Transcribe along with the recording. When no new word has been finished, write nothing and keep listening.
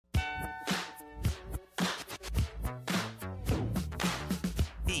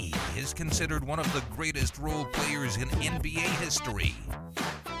is considered one of the greatest role players in NBA history.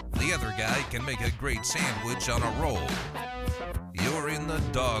 The other guy can make a great sandwich on a roll. You're in the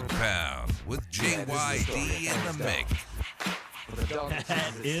Dog Pound with JYD and the Mick.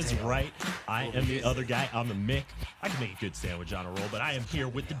 That is right. I am the other guy. I'm the Mick. I can make a good sandwich on a roll, but I am here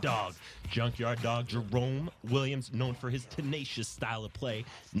with the dog. Junkyard dog Jerome Williams, known for his tenacious style of play,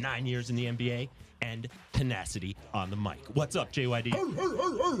 9 years in the NBA, and tenacity on the mic. What's up, JYD?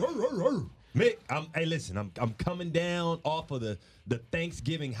 Mick, I'm coming down off of the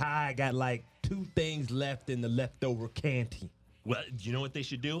Thanksgiving high. I got like 2 things left in the leftover canteen. Well, you know what they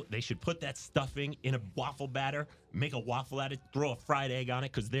should do? They should put that stuffing in a waffle batter, make a waffle at it, throw a fried egg on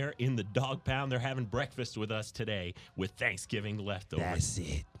it, because they're in the Dog Pound. They're having breakfast with us today with Thanksgiving leftovers. That's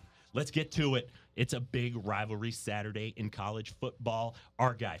it. Let's get to it. It's a big rivalry Saturday in college football.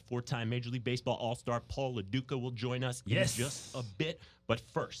 Our guy, 4-time Major League Baseball All-Star Paul LaDuca will join us in just a bit. But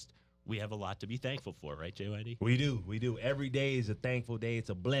first, we have a lot to be thankful for, right, JYD? We do. Every day is a thankful day. It's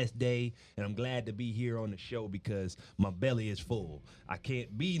a blessed day, and I'm glad to be here on the show because my belly is full. I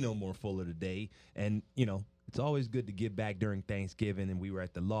can't be no more fuller today, and, it's always good to give back during Thanksgiving, and we were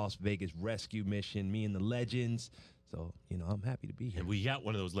at the Las Vegas rescue mission, me and the legends. So, I'm happy to be here. And we got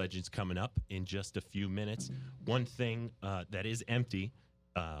one of those legends coming up in just a few minutes. One thing that is empty,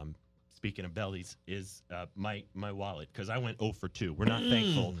 speaking of bellies, is my wallet, because I went 0 for 2. We're not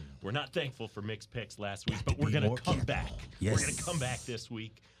thankful. We're not thankful for mixed picks last week, but we're going to come back. Yes. We're going to come back this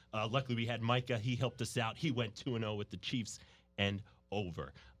week. Luckily, we had Micah. He helped us out. He went 2-0 with the Chiefs and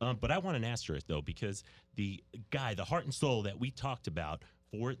over. But I want an asterisk, though, because the guy, the heart and soul that we talked about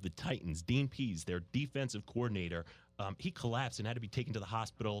for the Titans, Dean Pease, their defensive coordinator, he collapsed and had to be taken to the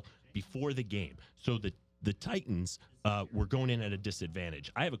hospital before the game. So the Titans were going in at a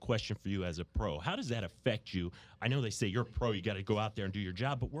disadvantage. I have a question for you as a pro. How does that affect you? I know they say you're a pro, you got to go out there and do your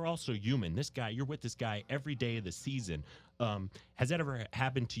job, but we're also human. You're with this guy every day of the season. Has that ever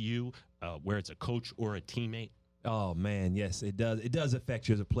happened to you where it's a coach or a teammate? Oh, man, yes, it does. It does affect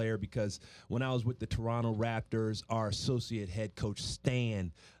you as a player because when I was with the Toronto Raptors, our associate head coach,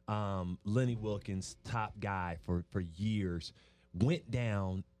 Stan, Lenny Wilkins, top guy for years, went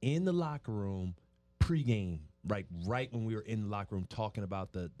down in the locker room pregame, right when we were in the locker room talking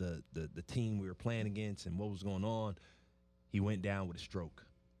about the team we were playing against and what was going on. He went down with a stroke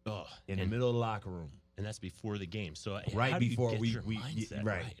in the middle of the locker room. And that's before the game. So right how do before you get your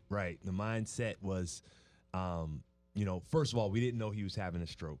mindset right. The mindset was, first of all, we didn't know he was having a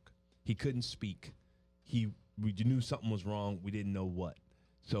stroke. He couldn't speak. We knew something was wrong. We didn't know what.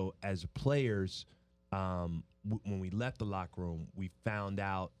 So as players, when we left the locker room, we found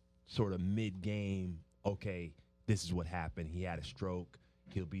out sort of mid-game, okay, this is what happened. He had a stroke.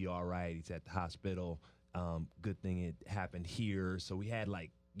 He'll be all right. He's at the hospital. Good thing it happened here. So we had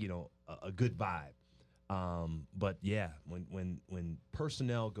a good vibe. But yeah, when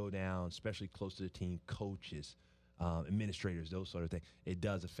personnel go down, especially close to the team, coaches, administrators, those sort of things, it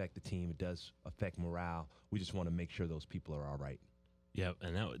does affect the team. It does affect morale. We just want to make sure those people are all right. Yeah,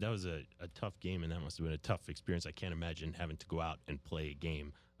 and that was a tough game, and that must have been a tough experience. I can't imagine having to go out and play a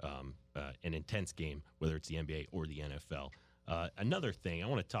game, an intense game, whether it's the NBA or the NFL. Another thing I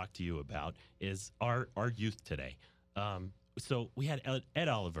want to talk to you about is our youth today. So we had Ed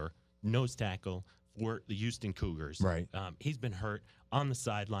Oliver, nose tackle for the Houston Cougars. Right. He's been hurt on the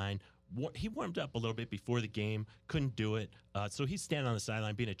sideline. He warmed up a little bit before the game, couldn't do it. So he's standing on the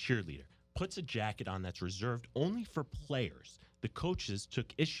sideline being a cheerleader. Puts a jacket on that's reserved only for players. The coaches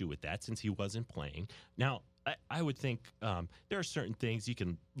took issue with that since he wasn't playing. Now, I would think there are certain things you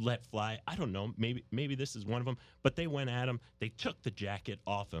can let fly. I don't know. Maybe this is one of them. But they went at him. They took the jacket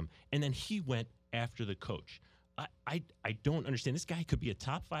off him. And then he went after the coach. I don't understand. This guy could be a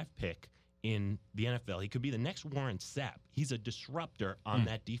top 5 pick in the NFL. He could be the next Warren Sapp. He's a disruptor on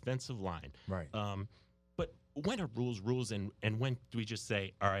that defensive line. Right. But when are rules, and when do we just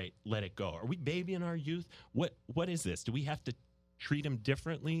say, all right, let it go? Are we babying our youth? What is this? Do we have to treat them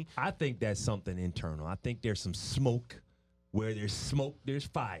differently? I think that's something internal. I think there's some smoke. Where there's smoke, there's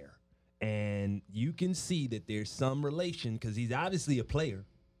fire. And you can see that there's some relation because he's obviously a player.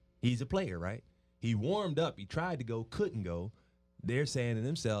 He's a player, right? He warmed up. He tried to go, couldn't go. They're saying to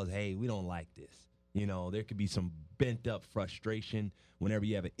themselves, hey, we don't like this. There could be some bent up frustration whenever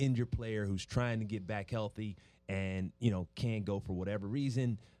you have an injured player who's trying to get back healthy and, can't go for whatever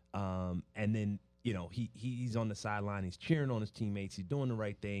reason. And then, he's on the sideline. He's cheering on his teammates. He's doing the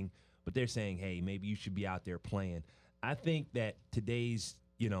right thing. But they're saying, hey, maybe you should be out there playing. I think that today's,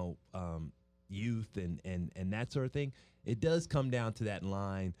 youth and that sort of thing, it does come down to that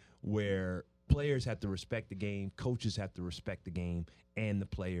line where players have to respect the game, coaches have to respect the game and the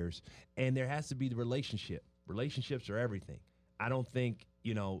players, and there has to be the relationship. Relationships are everything. I don't think,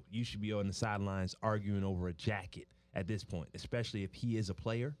 you should be on the sidelines arguing over a jacket at this point, especially if he is a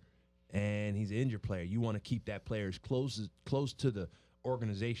player and he's an injured player. You want to keep that player as close to the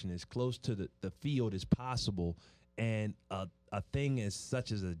organization, as close to the field as possible. And a thing as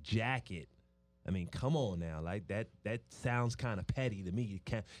such as a jacket, I mean, come on now. Like that sounds kind of petty to me.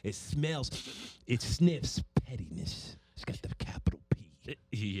 It sniffs pettiness. It's got the capital P.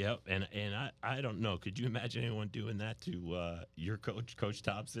 Yep, and I don't know. Could you imagine anyone doing that to your Coach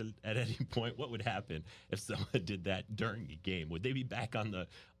Thompson, at any point? What would happen if someone did that during a game? Would they be back on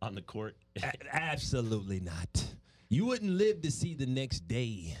the court? Absolutely not. You wouldn't live to see the next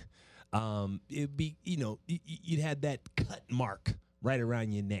day. It'd be, you'd have that cut mark right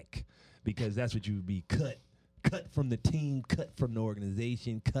around your neck, because that's what you would be, cut from the team, cut from the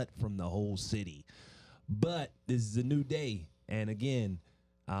organization, cut from the whole city. But this is a new day. And again,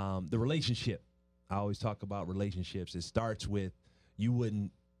 the relationship, I always talk about relationships. It starts with, you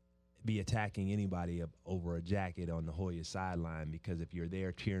wouldn't be attacking anybody over a jacket on the Hoya sideline, because if you're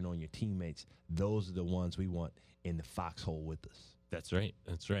there cheering on your teammates, those are the ones we want in the foxhole with us. That's right.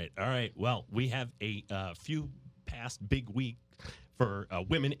 All right. Well, we have a few past big week for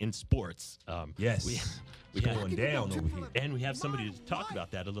women in sports. Yes. We going down over here. And we have somebody to talk about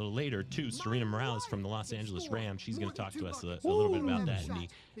that a little later, too. Serena Morales from the Los Angeles Rams. She's going to talk to us a little bit about that in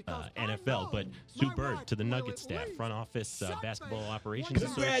the NFL. But Sue Bird to the Nuggets staff, front office basketball operations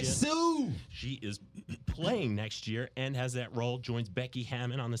Congrats, associate. Sue! She is playing next year and has that role, joins Becky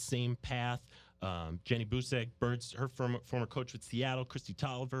Hammond on the same path. Jenny Busek, Bird's her former coach with Seattle. Christy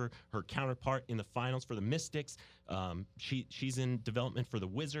Tolliver, her counterpart in the finals for the Mystics. She's in development for the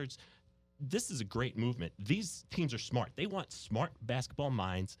Wizards. This is a great movement. These teams are smart. They want smart basketball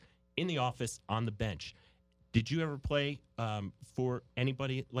minds in the office, on the bench. Did you ever play for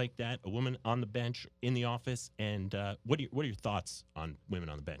anybody like that, a woman on the bench in the office? And what are your thoughts on women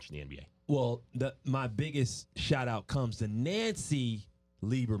on the bench in the NBA? Well, my biggest shout out comes to Nancy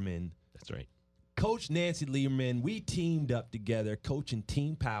Lieberman. That's right. Coach Nancy Lieberman, we teamed up together, coaching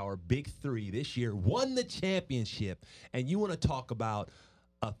Team Power, Big Three this year, won the championship. And you want to talk about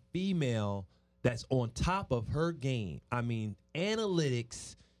a female that's on top of her game. I mean,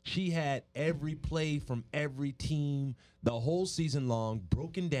 analytics, she had every play from every team the whole season long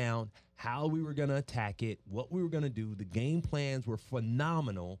broken down, how we were going to attack it, what we were going to do. The game plans were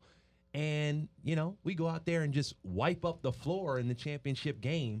phenomenal. And, we go out there and just wipe up the floor in the championship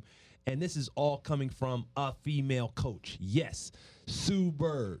game. And this is all coming from a female coach. Yes, Sue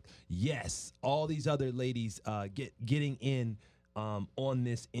Bird. Yes, all these other ladies getting in on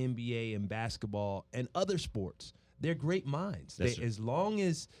this NBA and basketball and other sports. They're great minds. As long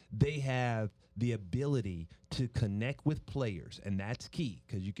as they have the ability to connect with players, and that's key,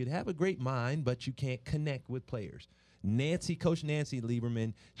 because you could have a great mind, but you can't connect with players. Coach Nancy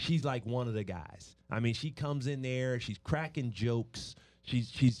Lieberman, she's like one of the guys. I mean, she comes in there, she's cracking jokes.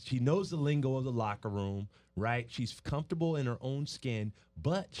 She knows the lingo of the locker room, right? She's comfortable in her own skin,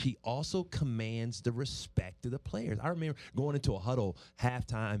 but she also commands the respect of the players. I remember going into a huddle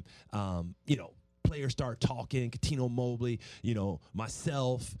halftime, players start talking, Katino Mobley,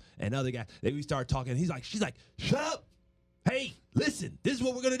 myself and other guys. We start talking. She's like, shut up. Hey, listen, this is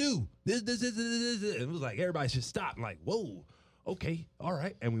what we're going to do. This. And it was like, everybody should stop. I'm like, whoa, okay, all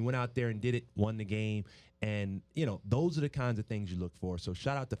right. And we went out there and did it, won the game. And, those are the kinds of things you look for. So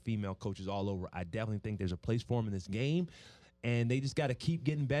shout out to female coaches all over. I definitely think there's a place for them in this game. And they just got to keep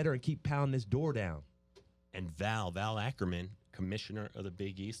getting better and keep pounding this door down. And Val Ackerman, commissioner of the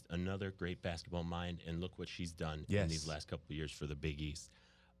Big East, another great basketball mind. And look what she's done in these last couple of years for the Big East.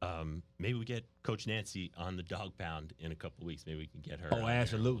 Maybe we get Coach Nancy on the Doggpound in a couple of weeks. Maybe we can get her. Oh,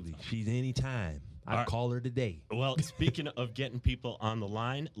 absolutely. She's anytime. I'd call her today. Well, speaking of getting people on the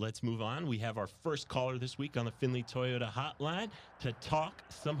line, let's move on. We have our first caller this week on the Findlay Toyota hotline to talk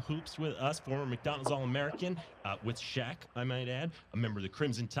some hoops with us. Former McDonald's All-American with Shaq, I might add, a member of the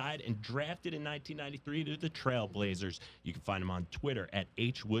Crimson Tide, and drafted in 1993 to the Trailblazers. You can find him on Twitter at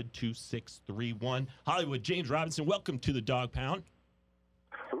hwood2631. Hollywood, James Robinson, welcome to the Doggpound.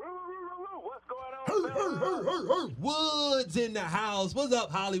 Woods in the house. What's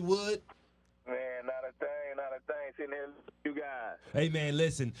up, Hollywood? Man, not a thing. Sitting here listening to you guys. Hey, man,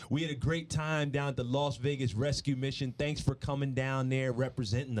 listen, we had a great time down at the Las Vegas Rescue Mission. Thanks for coming down there,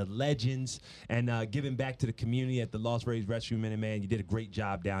 representing the legends, and giving back to the community at the Las Vegas Rescue Mission, man. You did a great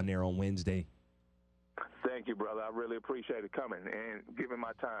job down there on Wednesday. Thank you, brother. I really appreciate it coming and giving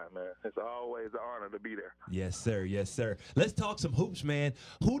my time, man. It's always an honor to be there. Yes, sir. Yes, sir. Let's talk some hoops, man.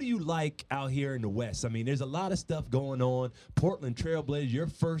 Who do you like out here in the West? I mean, there's a lot of stuff going on. Portland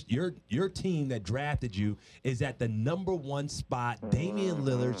Trailblazers, your team that drafted you is at the #1 spot. Damian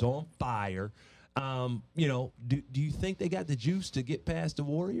Lillard's on fire. Do you think they got the juice to get past the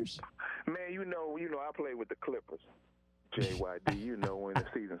Warriors? Man, I played with the Clippers. JYD, when the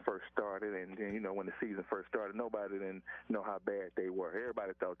season first started, and then, when the season first started, nobody didn't know how bad they were.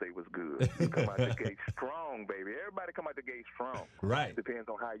 Everybody thought they was good. You come out the gate strong, baby. Everybody come out the gate strong. Right. Depends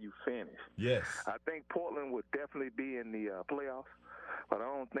on how you finish. Yes. I think Portland would definitely be in the playoffs, but I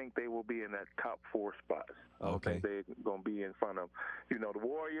don't think they will be in that top 4 spots. I don't think they're going to be in front of, the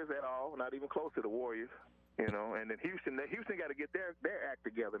Warriors at all, not even close to the Warriors. And then Houston got to get their act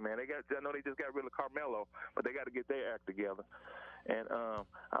together, man. I know they just got rid of Carmelo, but they got to get their act together. And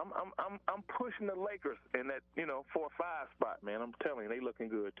I'm pushing the Lakers in that 4 or 5 spot, man. I'm telling you, they looking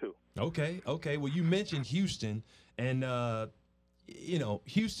good too. Okay. Well, you mentioned Houston, and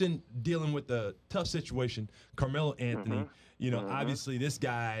Houston dealing with a tough situation. Carmelo Anthony, obviously this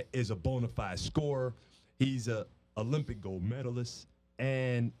guy is a bona fide scorer. He's a Olympic gold medalist.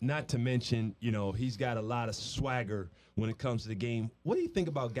 And not to mention, he's got a lot of swagger when it comes to the game. What do you think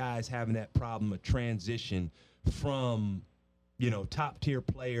about guys having that problem of transition from, top-tier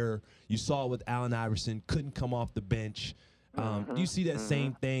player? You saw it with Allen Iverson, couldn't come off the bench. Do you see that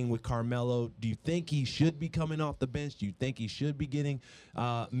same thing with Carmelo? Do you think he should be coming off the bench? Do you think he should be getting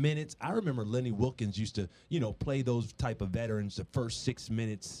minutes? I remember Lenny Wilkins used to, play those type of veterans the first 6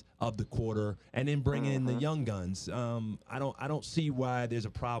 minutes of the quarter and then bring in the young guns. I don't see why there's a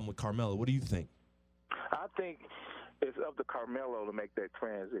problem with Carmelo. What do you think? I think it's up to Carmelo to make that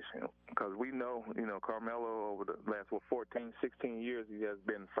transition because we know, Carmelo over the last 14, 16 years, he has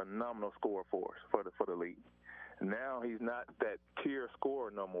been a phenomenal scorer for us, for the league. Now he's not that tier scorer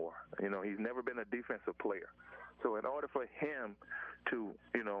no more. He's never been a defensive player. So in order for him to,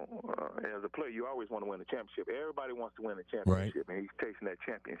 as a player, you always want to win a championship. Everybody wants to win a championship, and he's chasing that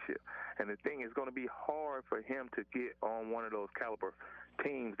championship. And the thing is going to be hard for him to get on one of those caliber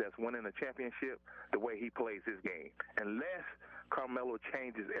teams that's winning a championship the way he plays his game, unless Carmelo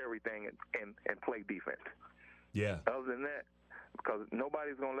changes everything and play defense. Yeah. Other than that, because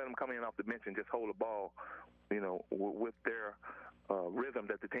nobody's going to let him come in off the bench and just hold the ball, with their rhythm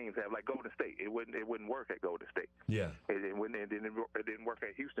that the teams have, like Golden State. It wouldn't work at Golden State. Yeah. It didn't work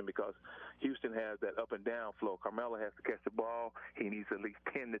at Houston because Houston has that up and down flow. Carmelo has to catch the ball. He needs at least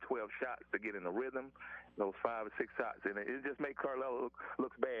 10 to 12 shots to get in the rhythm, those 5 or 6 shots. And it just makes Carmelo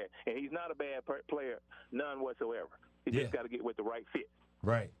look bad. And he's not a bad player, none whatsoever. He just got to get with the right fit.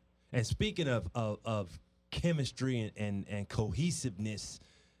 Right. And speaking of chemistry and cohesiveness,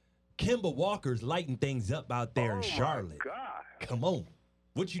 Kemba Walker's lighting things up out there in Charlotte. Oh, my God. Come on.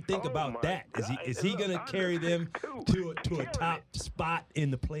 What you think about that? Is he going to carry them to a top spot in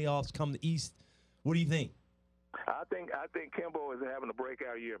the playoffs come the East? What do you think? I think Kemba is having a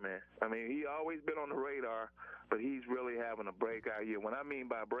breakout year, man. I mean, he always been on the radar, but he's really having a breakout year. When I mean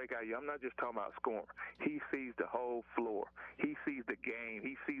by breakout year, I'm not just talking about scoring. He sees the whole floor. He sees the game.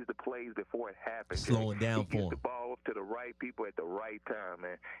 He sees the plays before it happens. Slowing down for him. He gets the ball up to the right people at the right time,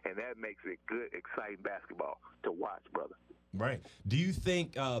 man. And that makes it good, exciting basketball to watch, brother. Right. Do you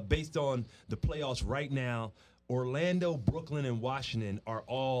think, based on the playoffs right now, Orlando, Brooklyn, and Washington are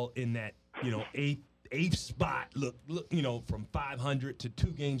all in that, eighth spot, look, from 500 to 2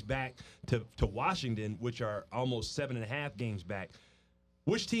 games back to Washington, which are almost 7.5 games back.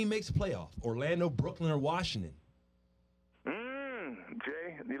 Which team makes the playoff? Orlando, Brooklyn, or Washington?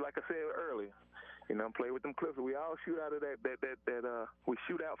 Jay, like I said earlier, play with them Clippers. We all shoot out of that we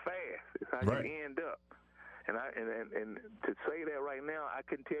shoot out fast. It's how you end up. And to say that right now, I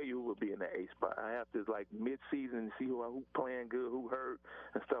couldn't tell you who would be in the 8th spot. I have to mid-season see who playing good, who hurt,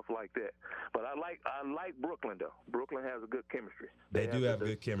 and stuff like that. But I like Brooklyn though. Brooklyn has a good chemistry. They do have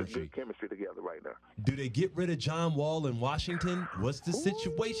good chemistry. Good chemistry together right now. Do they get rid of John Wall in Washington? What's the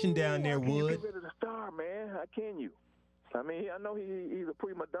situation down there, Wood? Get rid of the star, man. How can you? I mean, I know he's a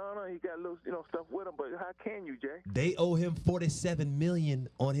prima donna. He got little, stuff with him, but how can you, Jay? They owe him $47 million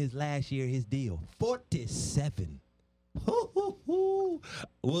on his last year, his deal. 47.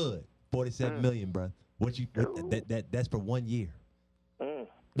 Wood, $47 million, bro. That's for 1 year. No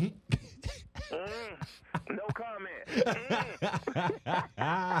comment.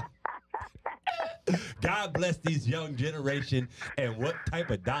 God bless these young generation and what type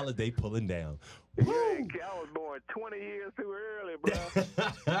of dollar they pulling down. I was born 20 years too early, bro.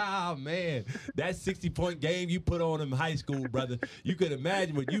 Oh, man. That 60-point game you put on in high school, brother, you could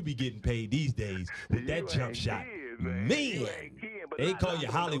imagine what you be getting paid these days with that jump shot. Man. They call you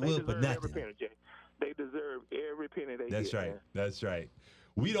Hollywood for nothing. They deserve every penny they get. That's right. Man. That's right.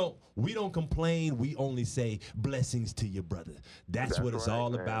 We don't complain. We only say blessings to you, brother. That's what it's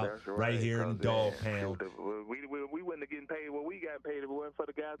all about right here in Doggpound. We wouldn't have getting paid what we got paid if it wasn't for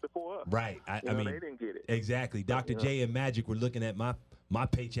the guys before us. Right. I mean, they didn't get it. Exactly. Dr. J and Magic were looking at my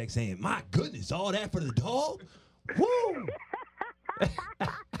paycheck saying, my goodness, all that for the dog? Woo!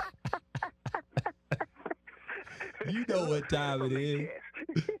 You know what time it is.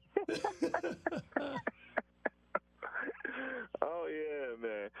 Oh yeah,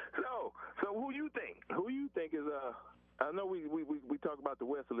 man. So who you think? Who you think is I know we talk about the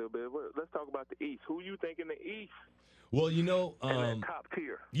West a little bit. But let's talk about the East. Who you think in the East? Well, you know, top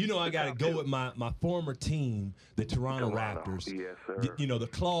tier. You know, I got to go with my former team, the Toronto Raptors. Yes, sir. You know, the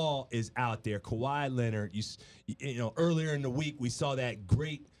claw is out there. Kawhi Leonard. You know, earlier in the week we saw that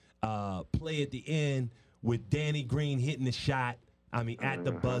great play at the end with Danny Green hitting the shot. I mean, at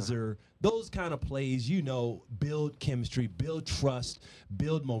the buzzer. Those kind of plays, you know, build chemistry, build trust,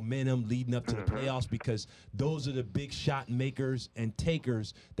 build momentum leading up to the playoffs, because those are the big shot makers and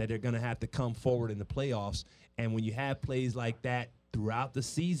takers that are going to have to come forward in the playoffs. And when you have plays like that throughout the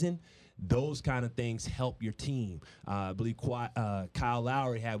season, those kind of things help your team. I believe Kyle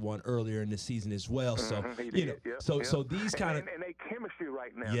Lowry had one earlier in the season as well. So you know, so these kind of and they chemistry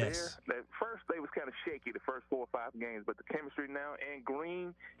right now. Yes. At first they was kind of shaky the first 4 or 5 games, but the chemistry now. And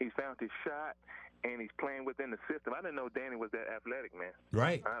Green, he's found his shot, and he's playing within the system. I didn't know Danny was that athletic, man.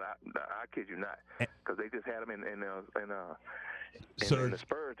 Right. I kid you not, because they just had him in Serge, the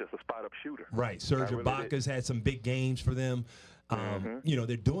Spurs, just a spot-up shooter. Right. Serge Ibaka's had some big games for them. You know,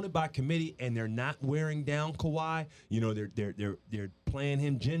 they're doing it by committee, and they're not wearing down Kawhi. You know, they're playing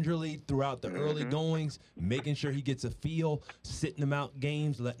him gingerly throughout the early goings, making sure he gets a feel, sitting him out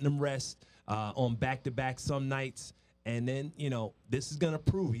games, letting him rest on back-to-back some nights. And then, you know, this is going to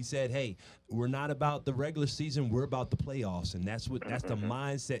prove. He said, hey, we're not about the regular season. We're about the playoffs. And that's the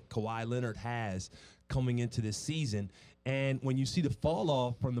mindset Kawhi Leonard has coming into this season. And when you see the fall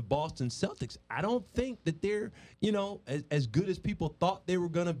off from the Boston Celtics, I don't think that they're, you know, as good as people thought they were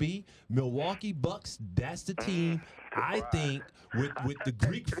going to be. Milwaukee Bucks, that's the team. I think with the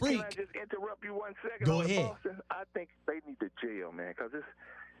Greek Freak. Can I just interrupt you 1 second? Go ahead. Boston? I think they need to jail, man, because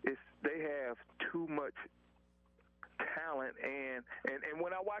they have too much talent, and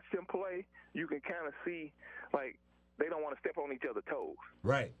when I watch them play, you can kind of see, like, they don't want to step on each other's toes.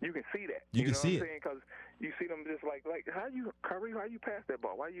 Right. You can see that. You can see it. Because you see them just like Kyrie, how you pass that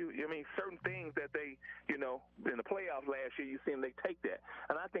ball? I mean, certain things that they, you know, in the playoffs last year, you see them, they take that.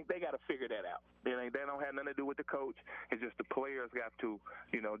 And I think they got to figure that out. You know, they don't have nothing to do with the coach. It's just the players got to,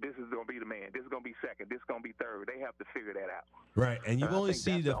 you know, this is going to be the man. This is going to be second. This is going to be third. They have to figure that out. Right. And you've only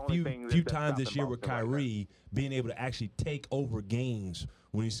seen a few times this year with Kyrie being able to actually take over games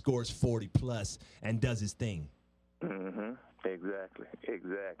when he scores 40-plus and does his thing. Exactly.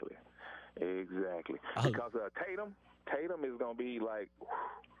 Because Tatum is going to be like,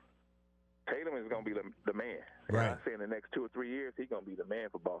 Tatum is going to be the man. Right. I say in the next 2 or 3 years, he's going to be the man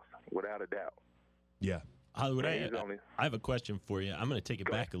for Boston, without a doubt. Yeah. Hollywood, I have a question for you. I'm going to take it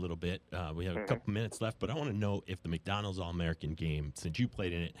back a little bit. We have a couple minutes left, but I want to know if the McDonald's All-American game, since you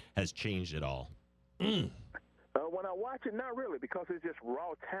played in it, has changed at all. When I watch it, not really, because it's just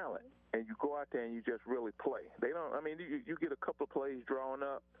raw talent, and you go out there and you just really play. They don't. I mean, you get a couple of plays drawn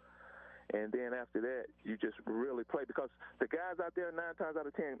up, and then after that, you just really play, because the guys out there, 9 times out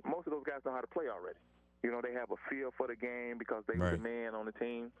of 10, most of those guys know how to play already. You know, they have a feel for the game because they were the man on the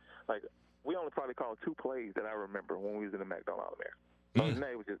team. Like, we only probably called 2 plays that I remember when we was in the McDonald's All-American. So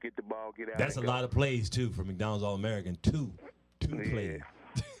it was just get the ball, get out. That's a lot of plays too for McDonald's All-American. Two plays.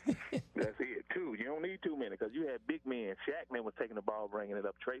 That's it. 2. You don't need too many, because you had big men. Shaqman was taking the ball, bringing it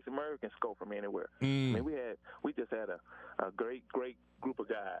up. Tracy Murray can score from anywhere. I mean, we just had a great group of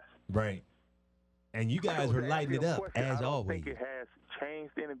guys. Right. And you guys were lighting it up, as always. I don't think it has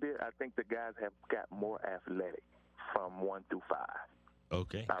changed any bit. I think the guys have got more athletic from 1 through 5.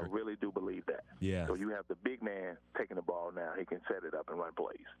 Okay. I really do believe that. Yeah. So you have the big man taking the ball now. He can set it up and run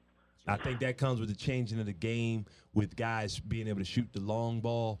plays. I think that comes with the changing of the game, with guys being able to shoot the long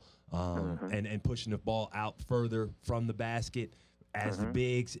ball and pushing the ball out further from the basket as the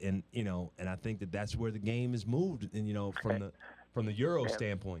bigs, and you know, and I think that's where the game is moved, and you know, from the Euro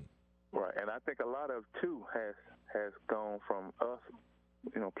standpoint. Right, and I think a lot of too has gone from us,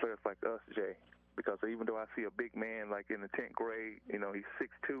 you know, players like us, Jay, because even though I see a big man like in the 10th grade, he's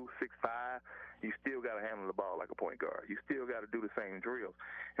 6'2", 6'5", you still got to handle the ball like a point guard. You still got to do the same drills.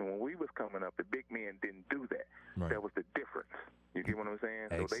 And when we was coming up, the big men didn't do that. Right. That was the difference. You get what I'm saying?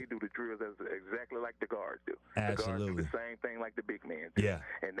 So they do the drills exactly like the guards do. Absolutely. The guards do the same thing like the big men do. Yeah.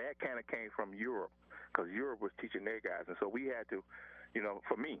 And that kind of came from Europe, because Europe was teaching their guys. And so we had to,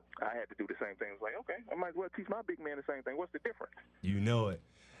 for me, I had to do the same thing. It's like, okay, I might as well teach my big man the same thing. What's the difference? You know it.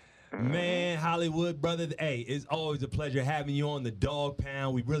 Man, Hollywood, brother, hey, it's always a pleasure having you on the Dog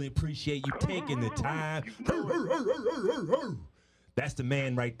Pound. We really appreciate you taking the time. That's the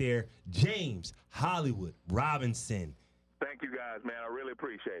man right there, James Hollywood Robinson. Thank you, guys, man. I really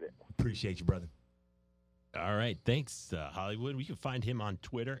appreciate it. Appreciate you, brother. All right. Thanks, Hollywood. You can find him on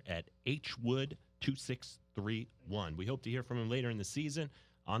Twitter at hwood2631. We hope to hear from him later in the season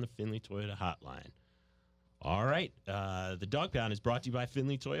on the Findlay Toyota Hotline. All right. The Dog Pound is brought to you by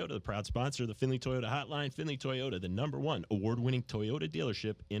Findlay Toyota, the proud sponsor of the Findlay Toyota Hotline. Findlay Toyota, the #1 award-winning Toyota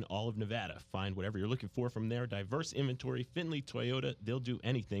dealership in all of Nevada. Find whatever you're looking for from their diverse inventory. Findlay Toyota, they'll do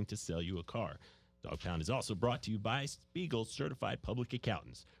anything to sell you a car. Dog Pound is also brought to you by Spiegel Certified Public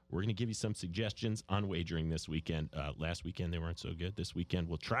Accountants. We're going to give you some suggestions on wagering this weekend. Last weekend, they weren't so good. This weekend,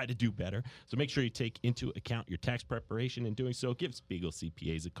 we'll try to do better. So make sure you take into account your tax preparation. In doing so, give Spiegel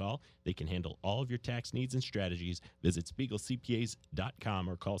CPAs a call. They can handle all of your tax needs and strategies. Visit SpiegelCPAs.com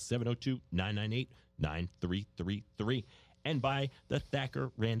or call 702-998-9333. And by the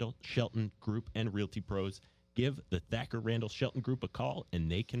Thacker Randall Shelton Group and Realty Pros. Give the Thacker Randall Shelton Group a call,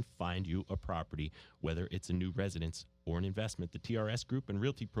 and they can find you a property, whether it's a new residence or an investment. The TRS Group and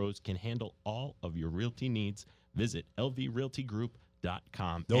Realty Pros can handle all of your realty needs. Visit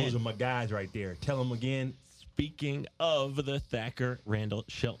lvrealtygroup.com. Those are my guys right there. Tell them again. Speaking of the Thacker Randall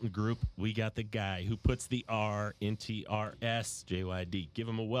Shelton Group, we got the guy who puts the R in TRS, JYD. Give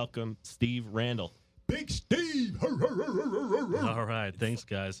him a welcome, Steve Randall. Big Steve. All right. Thanks,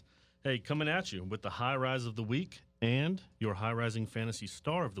 guys. Hey, coming at you with the high rise of the week and your high rising fantasy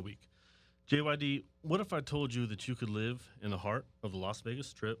star of the week. JYD, what if I told you that you could live in the heart of the Las Vegas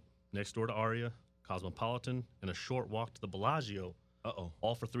Strip, next door to Aria, Cosmopolitan, and a short walk to the Bellagio?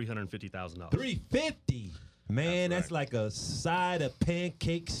 All for $350,000. $350,000. Man, that's like a side of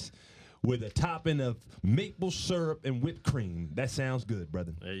pancakes with a topping of maple syrup and whipped cream. That sounds good,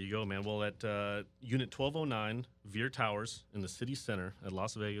 brother. There you go, man. Well, at Unit 1209, Veer Towers in the city center at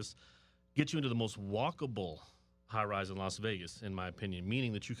Las Vegas, get you into the most walkable high-rise in Las Vegas, in my opinion,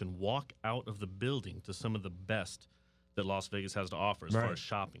 meaning that you can walk out of the building to some of the best that Las Vegas has to offer as far as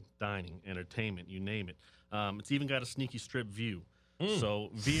shopping, dining, entertainment, you name it. It's even got a sneaky strip view. So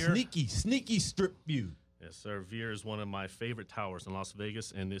Veer... Sneaky strip view. Yes, sir. Veer is one of my favorite towers in Las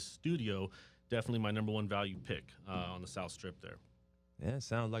Vegas, and this studio, definitely my #1 value pick on the South Strip there. Yeah,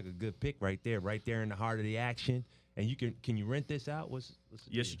 sounds like a good pick right there in the heart of the action. And can you rent this out?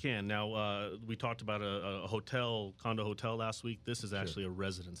 Yes, you can. Now, we talked about a condo hotel last week. This is actually a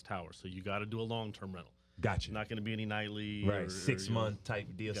residence tower, so you got to do a long-term rental. Gotcha. Not going to be any nightly. Right, 6 month type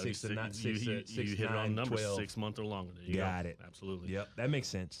deal. You hit it on numbers, 6 months or longer. There you got go. it. Absolutely. Yep, that makes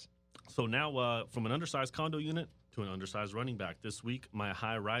sense. So now, from an undersized condo unit to an undersized running back, this week my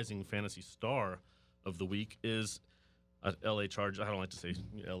high rising fantasy star of the week is L.A. Charger. I don't like to say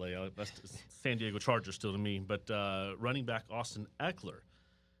L.A. That's San Diego Chargers still to me, but running back Austin Eckler.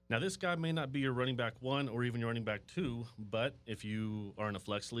 Now, this guy may not be your running back 1 or even your running back 2, but if you are in a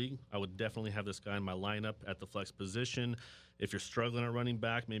flex league, I would definitely have this guy in my lineup at the flex position. If you're struggling at running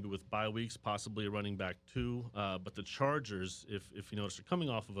back, maybe with bye weeks, possibly a running back 2. But the Chargers, if you notice, are coming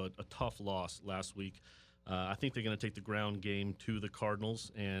off of a tough loss last week. I think they're going to take the ground game to the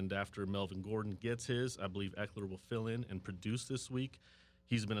Cardinals, and after Melvin Gordon gets his, I believe Eckler will fill in and produce this week.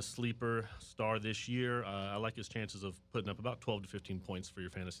 He's been a sleeper star this year. I like his chances of putting up about 12 to 15 points for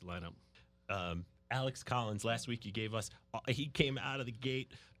your fantasy lineup. Alex Collins, last week you gave us, he came out of the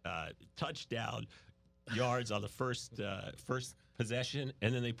gate, touchdown, yards on the first possession,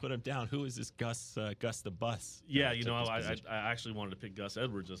 and then they put him down. Who is this Gus the Bus? Yeah, I actually wanted to pick Gus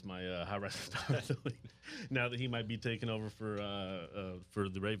Edwards as my high-rise star of the week. Now that he might be taking over for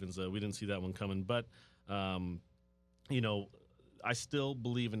the Ravens, we didn't see that one coming. But, I still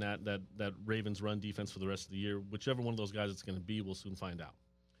believe in that Ravens run defense for the rest of the year. Whichever one of those guys it's going to be, we'll soon find out.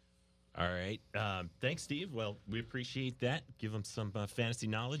 All right. Thanks, Steve. Well, we appreciate that. Give them some fantasy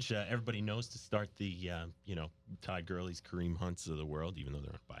knowledge. Everybody knows to start the, Todd Gurley's, Kareem Hunts of the world, even though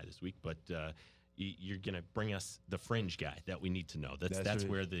they're on bye this week. But you're going to bring us the fringe guy that we need to know. That's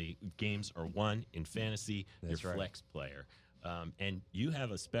where the games are won in fantasy, your flex player. And you have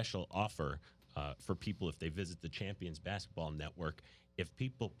a special offer for people if they visit the Champions Basketball Network. If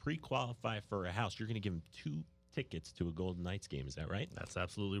people pre-qualify for a house, you're going to give them 2 tickets to a Golden Knights game. Is that right? That's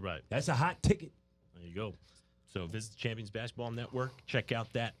absolutely right. That's a hot ticket. There you go. So visit the Champions Basketball Network, check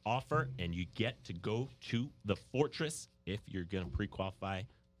out that offer, and you get to go to the Fortress if you're going to pre-qualify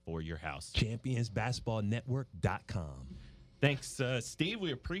for your house. ChampionsBasketballNetwork.com. Thanks, Steve.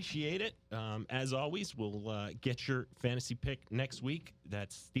 We appreciate it. As always, we'll get your fantasy pick next week.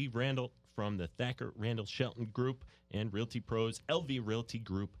 That's Steve Randall from the Thacker Randall Shelton Group and Realty Pros,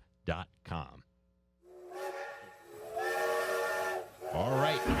 lvrealtygroup.com. All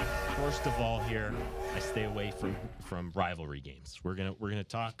right. First of all, here I stay away from rivalry games. We're gonna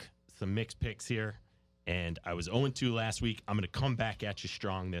talk some mixed picks here, and I was 0-2 last week. I'm gonna come back at you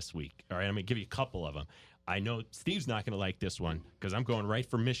strong this week. All right, I'm gonna give you a couple of them. I know Steve's not gonna like this one because I'm going right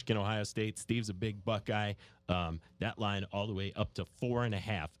for Michigan, Ohio State. Steve's a big Buckeye. That line all the way up to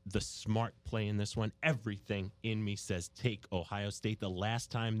 4.5. The smart play in this one. Everything in me says take Ohio State. The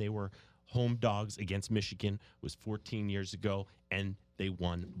last time they were home dogs against Michigan was 14 years ago, and they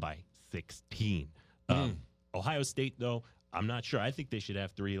won by 16. Ohio State, though, I'm not sure. I think they should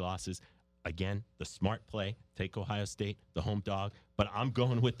have 3 losses. Again, the smart play, take Ohio State, the home dog. But I'm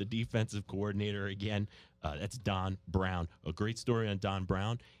going with the defensive coordinator again. That's Don Brown. A great story on Don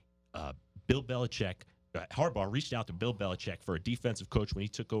Brown. Bill Belichick, Harbaugh reached out to Bill Belichick for a defensive coach when he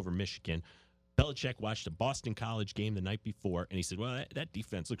took over Michigan. Belichick watched a Boston College game the night before, and he said, well, that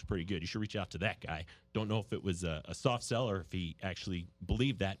defense looks pretty good. You should reach out to that guy. Don't know if it was a soft sell or if he actually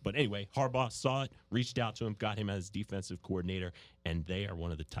believed that. But anyway, Harbaugh saw it, reached out to him, got him as defensive coordinator, and they are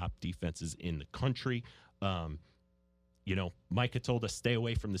one of the top defenses in the country. Micah told us stay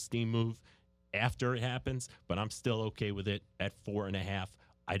away from the steam move after it happens, but I'm still okay with it at 4.5.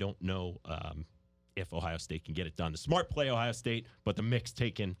 I don't know if Ohio State can get it done. The smart play, Ohio State, but the mix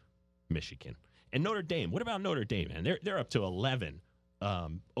taken Michigan. And Notre Dame. What about Notre Dame, man? They're up to 11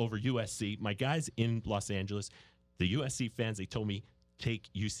 over USC. My guys in Los Angeles, the USC fans, they told me take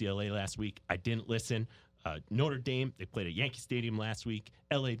UCLA last week. I didn't listen. Notre Dame, they played at Yankee Stadium last week.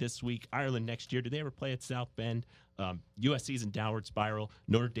 LA this week. Ireland next year. Do they ever play at South Bend? USC's in downward spiral.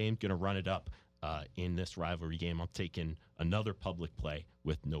 Notre Dame going to run it up in this rivalry game. I'm taking another public play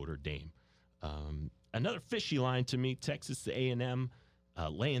with Notre Dame. Another fishy line to me, Texas A&M.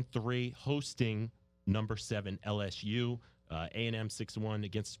 Laying 3, hosting number 7 LSU. A&M 6-1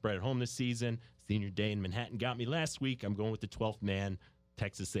 against the spread at home this season. Senior day in Manhattan got me last week. I'm going with the 12th man,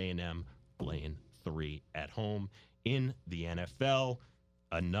 Texas A&M, laying 3 at home. In the NFL,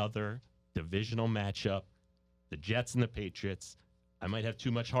 another divisional matchup, the Jets and the Patriots. I might have too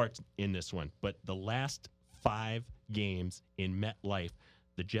much heart in this one, but the last 5 games in MetLife,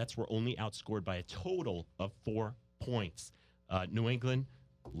 the Jets were only outscored by a total of 4 points. New England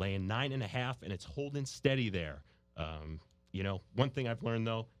laying 9.5, and it's holding steady there. One thing I've learned,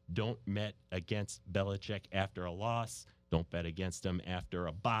 though, don't bet against Belichick after a loss. Don't bet against him after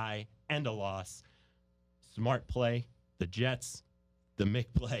a bye and a loss. Smart play, the Jets. The Mick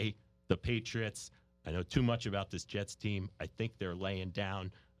play, the Patriots. I know too much about this Jets team. I think they're laying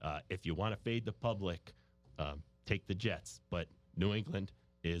down. If you want to fade the public, take the Jets. But New England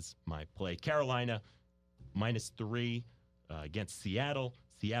is my play. Carolina, -3. Against Seattle.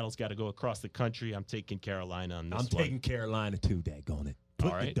 Seattle's got to go across the country. I'm taking Carolina on this one. I'm taking Carolina too, daggone it.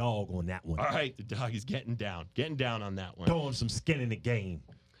 Put the dog on that one. All right, the dog is getting down on that one. Throw him some skin in the game.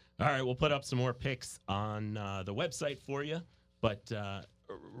 All right, we'll put up some more picks on the website for you. But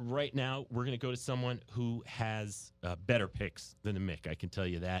right now, we're going to go to someone who has better picks than the Mick. I can tell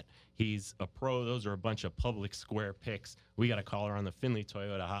you that. He's a pro. Those are a bunch of public square picks. We got a caller on the Findlay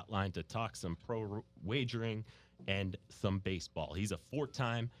Toyota hotline to talk some pro wagering and some baseball. He's a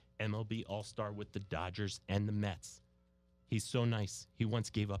 4-time MLB All-Star with the Dodgers and the Mets. He's so nice. He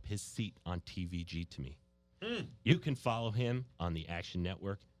once gave up his seat on TVG to me. You can follow him on the Action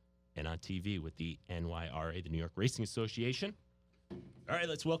Network and on TV with the NYRA, the New York Racing Association. All right,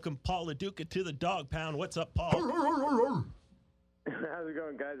 let's welcome Paul LaDuca to the Dog Pound. What's up, Paul? How's it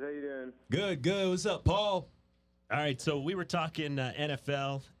going, guys? How you doing? Good. What's up, Paul? All right, so we were talking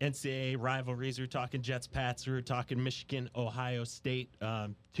NFL, NCAA rivalries. We were talking Jets-Pats. We were talking Michigan, Ohio State.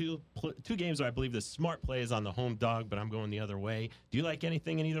 Two games where I believe the smart play is on the home dog, but I'm going the other way. Do you like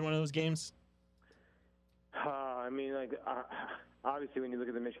anything in either one of those games? Obviously, when you look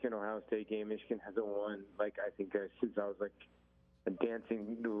at the Michigan-Ohio State game, Michigan hasn't won, I think since I was,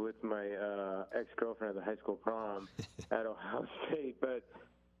 dancing with my ex-girlfriend at the high school prom at Ohio State. But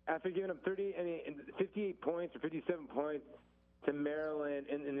after giving up 58 points or 57 points to Maryland,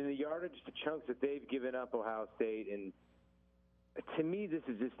 and in the yardage to chunks that they've given up Ohio State, and to me, this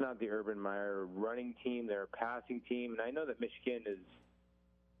is just not the Urban Meyer running team. They're a passing team, and I know that Michigan has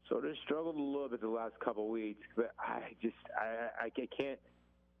sort of struggled a little bit the last couple of weeks, but I can't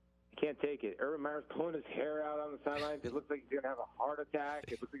take it. Urban Meyer's pulling his hair out on the sidelines. It looks like he's going to have a heart attack.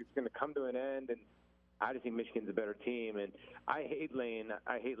 It looks like it's going to come to an end, and I just think Michigan's a better team. And I hate laying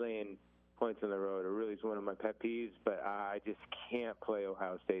points on the road. It really is one of my pet peeves, but I just can't play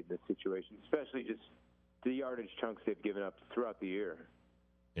Ohio State in this situation, especially just the yardage chunks they've given up throughout the year.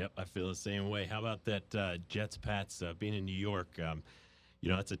 Yep, I feel the same way. How about that Jets-Pats being in New York?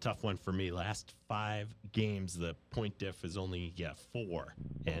 It's a tough one for me. Last 5 games, the point diff is only 4,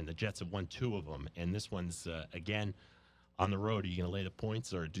 and the Jets have won 2 of them. And this one's, again, on the road. Are you going to lay the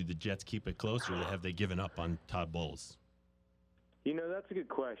points, or do the Jets keep it close, or have they given up on Todd Bowles? That's a good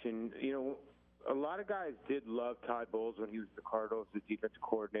question. A lot of guys did love Todd Bowles when he was the Cardinals, the defensive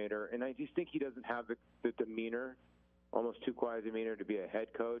coordinator, and I just think he doesn't have the demeanor, almost too quiet demeanor, to be a head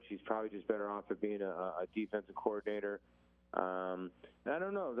coach. He's probably just better off at being a defensive coordinator. I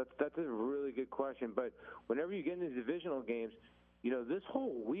don't know. That's a really good question. But whenever you get into divisional games, this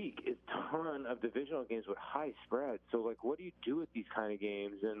whole week is a ton of divisional games with high spreads. So, what do you do with these kind of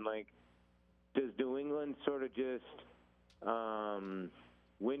games? And, does New England sort of just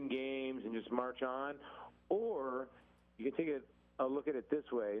win games and just march on? Or you can take a look at it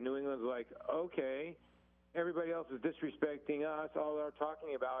this way. New England's like, okay, everybody else is disrespecting us. All they're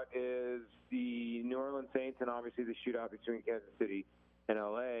talking about is the New Orleans Saints and obviously the shootout between Kansas City and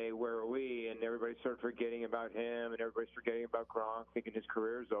L.A. Where are we? And everybody's sort of forgetting about him, and everybody's forgetting about Gronk, thinking his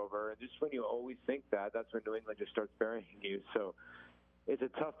career's over. And just when you always think that, that's when New England just starts burying you. So it's a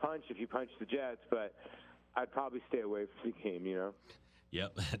tough punch if you punch the Jets, but I'd probably stay away from the game,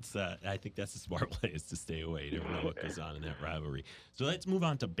 Yep, I think that's the smart way, is to stay away. You never know what goes on in that rivalry. So let's move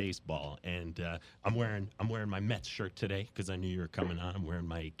on to baseball, and I'm wearing my Mets shirt today because I knew you were coming on. I'm wearing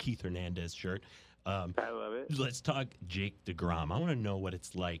my Keith Hernandez shirt. I love it. Let's talk Jake DeGrom. I want to know what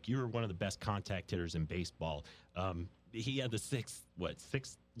it's like. You're one of the best contact hitters in baseball. He had the sixth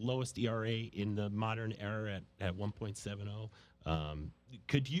lowest ERA in the modern era at 1.70.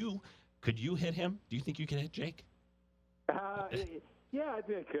 Could you hit him? Do you think you can hit Jake? Yeah, I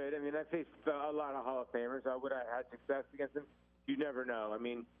think I could. I mean, I faced a lot of Hall of Famers. Would I had success against them? You never know. I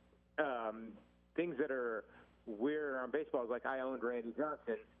mean, things that are weird around baseball is I owned Randy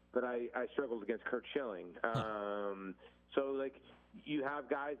Johnson, but I struggled against Kurt Schilling. So, you have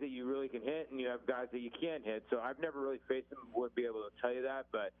guys that you really can hit, and you have guys that you can't hit. So I've never really faced him. Wouldn't be able to tell you that,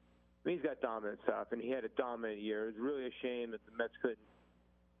 but he's got dominant stuff, and he had a dominant year. It was really a shame that the Mets couldn't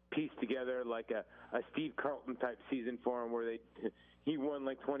piece together a Steve Carlton type season for him, where he won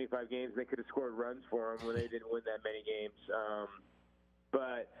 25 games and they could have scored runs for him when they didn't win that many games.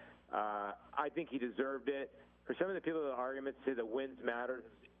 But I think he deserved it. For some of the people, the arguments say that wins matter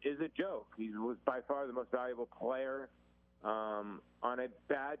is a joke. He was by far the most valuable player on a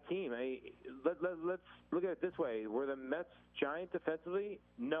bad team. Let's look at it this way. Were the Mets giant defensively?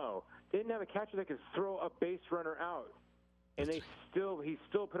 No. They didn't have a catcher that could throw a base runner out. And he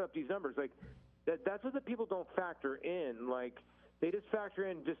still put up these numbers. That's what the people don't factor in. They just factor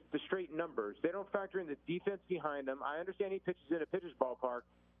in just the straight numbers. They don't factor in the defense behind him. I understand he pitches in a pitcher's ballpark,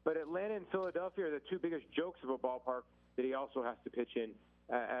 but Atlanta and Philadelphia are the 2 biggest jokes of a ballpark that he also has to pitch in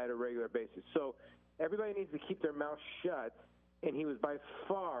at a regular basis. So everybody needs to keep their mouth shut, and he was by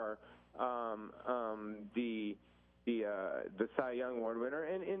far the Cy Young Award winner,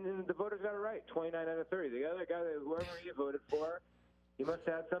 and the voters got it right, 29 out of 30. The other guy, whoever he voted for, he must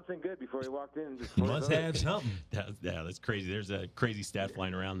have had something good before he walked in. He must have something. That's crazy. There's a crazy stat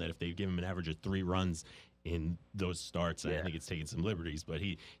flying around that if they give him an average of 3 runs in those starts, I think it's taking some liberties, but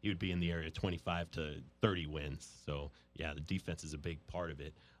he would be in the area of 25 to 30 wins. So, yeah, the defense is a big part of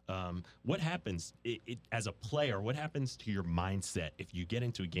it. What happens as a player? What happens to your mindset if you get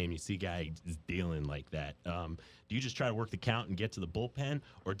into a game, you see a guy is dealing like that? Do you just try to work the count and get to the bullpen,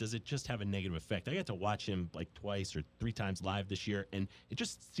 or does it just have a negative effect? I got to watch him twice or 3 times live this year, and it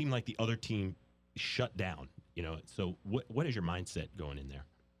just seemed like the other team shut down. So what is your mindset going in there?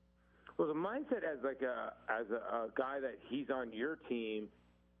 Well, the mindset as a guy that he's on your team,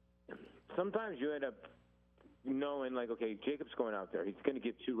 sometimes you end up knowing okay, Jacob's going out there, he's going to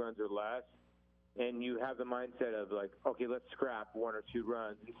get 2 runs or less, and you have the mindset of okay, let's scrap 1 or 2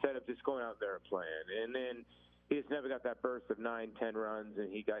 runs instead of just going out there and playing. And then he just never got that burst of 9, 10 runs,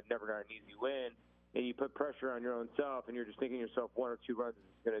 and he never got an easy win. And you put pressure on your own self, and you're just thinking to yourself 1 or 2 runs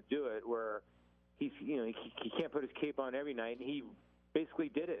is going to do it. Where he can't put his cape on every night, and he basically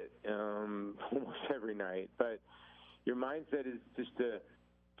did it almost every night. But your mindset is just to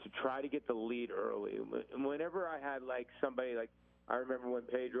try to get the lead early. Whenever I had somebody I remember when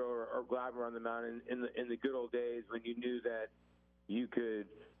Pedro or Glad were on the mound in the good old days when you knew that you could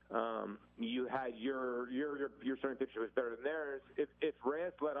you had your starting pitcher was better than theirs. If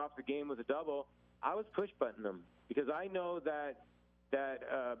Reyes let off the game with a double, I was push buttoning them because I know that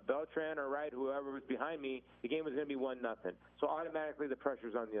Beltran or Wright, whoever was behind me, the game was going to be 1-0. So automatically the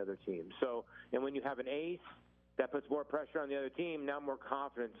pressure's on the other team. So, and when you have an ace, that puts more pressure on the other team. Now more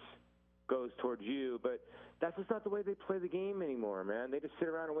confidence goes towards you. But that's just not the way they play the game anymore, man. They just sit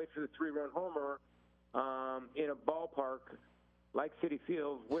around and wait for the 3-run homer in a ballpark like Citi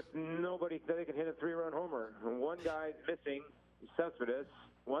Field with nobody that they can hit a 3-run homer. And one guy's missing, Cespedes.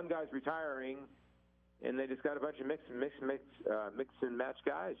 One guy's retiring. And they just got a bunch of mix and match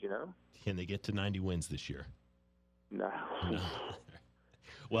guys, you know? Can they get to 90 wins this year? No.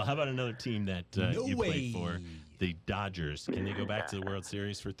 Well, how about another team that you played for, the Dodgers? Can they go back to the World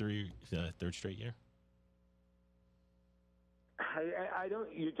Series for third straight year? I don't.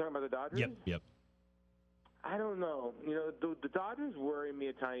 You're talking about the Dodgers? Yep. I don't know. You know, the Dodgers worry me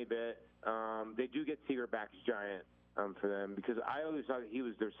a tiny bit. They do get Seager back as giant for them because I always thought he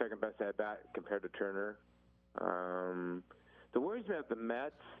was their second best at bat compared to Turner. The worries me about the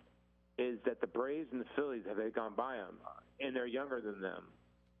Mets is that the Braves and the Phillies have gone by them, and they're younger than them,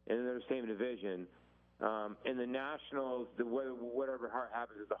 and they're the same division. And the Nationals, whatever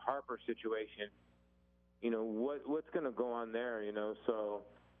happens with the Harper situation, you know, what's going to go on there, you know? So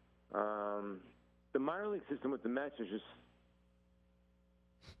the minor league system with the Mets is just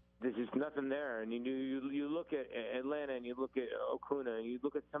there's just nothing there. And you look at Atlanta and you look at Acuna and you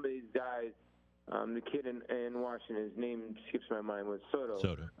look at some of these guys. The kid in Washington, his name skips my mind, was Soto.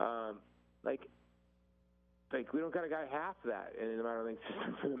 Like we don't got a guy half that in the minor league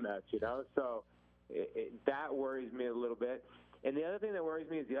system for the Mets, you know? So that worries me a little bit. And the other thing that worries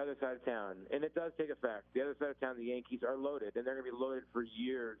me is the other side of town, and it does take effect. The other side of town, the Yankees are loaded, and they're going to be loaded for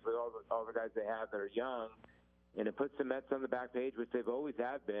years with all the guys they have that are young. And it puts the Mets on the back page, which they've always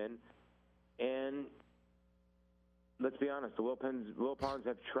have been. And let's be honest, the Wilpons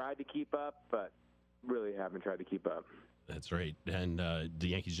have tried to keep up, but really haven't tried to keep up. That's right. And the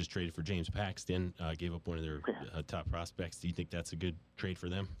Yankees just traded for James Paxton, gave up one of their top prospects. Do you think that's a good trade for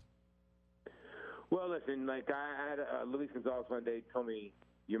them? Well, listen, like I had Luis Gonzalez one day told me,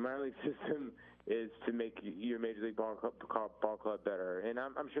 your minor league system is to make your major league ball club better. And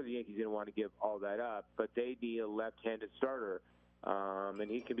I'm sure the Yankees didn't want to give all that up, but they need a left-handed starter,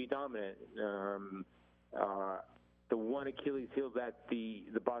 and he can be dominant. The one Achilles heel that the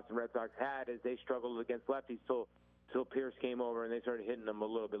Boston Red Sox had is they struggled against lefties till Pierce came over and they started hitting them a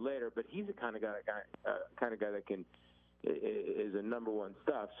little bit later. But he's the kind of guy that can is a number one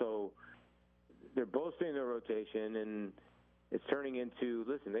stuff. So they're both staying in their rotation, and it's turning into,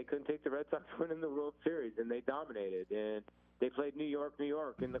 listen, they couldn't take the Red Sox winning the World Series, and they dominated. And they played New York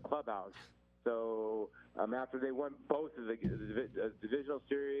in the clubhouse. So after they won both of the divisional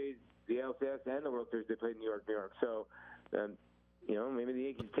series, the LCS, and the World Series, they played New York. So, you know, maybe the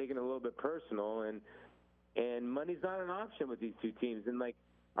Yankees taking it a little bit personal, and money's not an option with these two teams. And, like,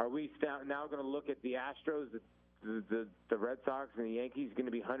 are we now going to look at the Astros, the Red Sox, and the Yankees going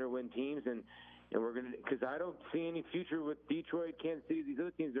to be 100-win teams, and we're going to, because I don't see any future with Detroit, Kansas City, these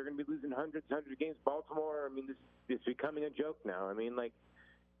other teams. They're going to be losing hundreds of games. Baltimore, I mean, it's becoming a joke now. I mean, like,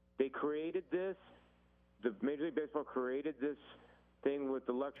 they created this. The Major League Baseball created this thing with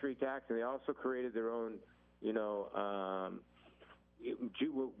the luxury tax, and they also created their own, you know,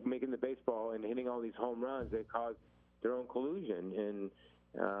 making the baseball and hitting all these home runs. They caused their own collusion,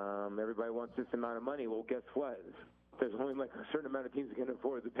 and everybody wants this amount of money. Well, guess what? There's only like a certain amount of teams that can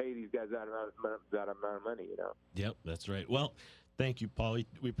afford to pay these guys that amount of money, you know? Yep, that's right. Well, thank you, Paulie.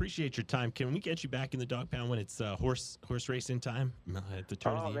 We appreciate your time. Can we get you back in the dog pound when it's horse racing time at the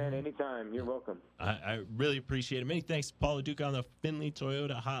turn of the year? Oh, man, anytime. You're welcome. I really appreciate it. Many thanks, Paul LaDuca on the Findlay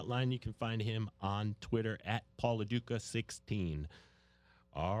Toyota hotline. You can find him on Twitter at PaulLaDuca16.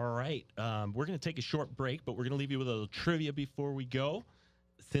 All right. We're going to take a short break, but we're going to leave you with a little trivia before we go.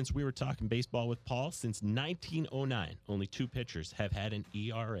 Since we were talking baseball with Paul, since 1909, only two pitchers have had an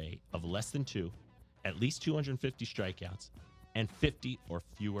ERA of less than 2, at least 250 strikeouts, and 50 or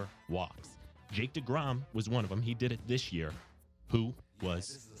fewer walks. Jake DeGrom was one of them. He did it this year. Who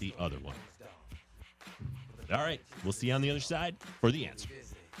was the other one? All right, we'll see you on the other side for the answer.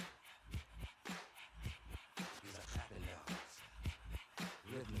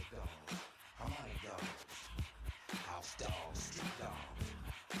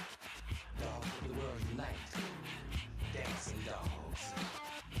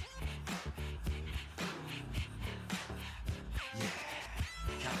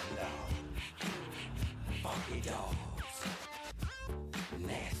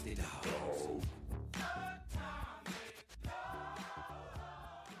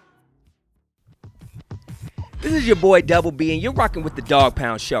 This is your boy Double B, and you're rocking with the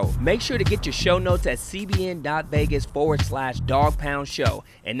Doggpound Show. Make sure to get your show notes at cbn.vegas/Doggpound Show,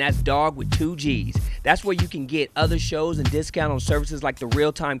 and that's dog with 2 G's. That's where you can get other shows and discount on services like the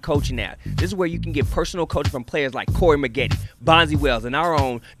real-time coaching app. This is where you can get personal coaching from players like Corey Maggette, Bonzi Wells, and our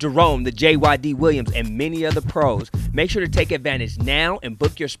own Jerome, the JYD Williams, and many other pros. Make sure to take advantage now and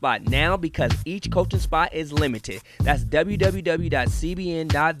book your spot now because each coaching spot is limited. That's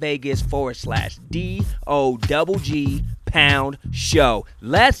www.cbn.vegas/DOGG Show.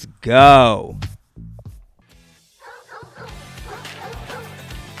 Let's go.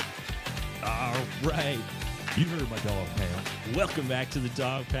 All right. You heard my dog pound. Welcome back to the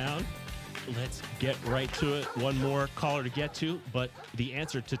Dog Pound. Let's get right to it. One more caller to get to, but the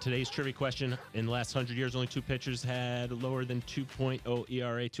answer to today's trivia question: in the last 100 years, only 2 pitchers had lower than 2.0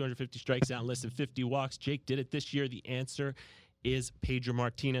 ERA, 250 strikes out, and less than 50 walks. Jake did it this year. The answer is Pedro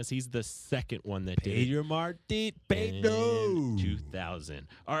Martinez. He's the second one that did it. Pedro Martinez, Pedro. In 2000.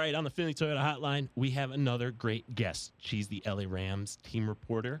 All right, on the Finley Toyota Hotline, we have another great guest. She's the LA Rams team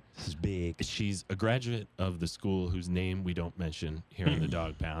reporter. This is big. She's a graduate of the school whose name we don't mention here on the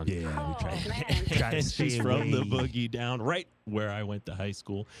Dog Pound. Yeah, we try to And stay she's from the away. Boogie Down, right where I went to high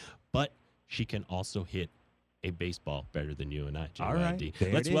school. But she can also hit a baseball better than you and I, JYD. All right,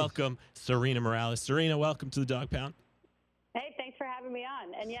 there Let's it is. welcome Serena Morales. Serena, welcome to the Dog Pound. Hey, thanks for having me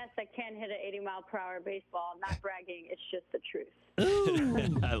on. And yes, I can hit an 80-mile-per-hour baseball. I'm not bragging. It's just the truth.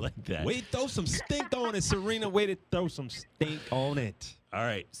 I like that. Way to throw some stink on it, Serena. Way to throw some stink on it. All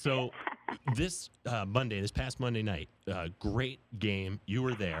right, so this past Monday night, great game. You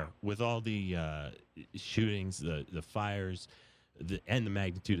were there with all the shootings, the fires, and the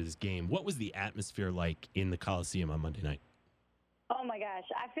magnitude of this game. What was the atmosphere like in the Coliseum on Monday night? Oh, my gosh.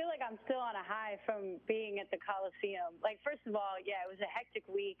 I feel like I'm still on a high from being at the Coliseum. Like, first of all, yeah, it was a hectic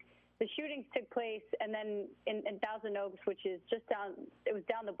week. The shootings took place, and then in Thousand Oaks, which is just down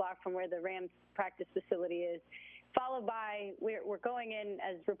the block from where the Rams practice facility is, followed by we're going in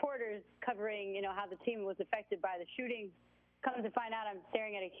as reporters covering, how the team was affected by the shootings. Come to find out, I'm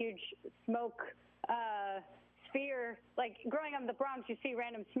staring at a huge smoke sphere. Like, growing up in the Bronx, you see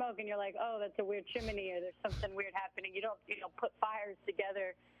random smoke, and you're like, oh, that's a weird chimney, or there's something weird happening. You don't put fires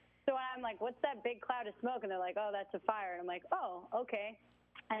together. So I'm like, what's that big cloud of smoke? And they're like, oh, that's a fire. And I'm like, oh, okay.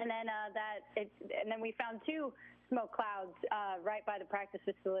 And then then we found 2 smoke clouds right by the practice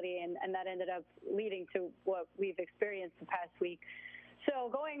facility, and that ended up leading to what we've experienced the past week.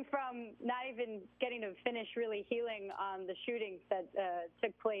 So going from not even getting to finish really healing on the shootings that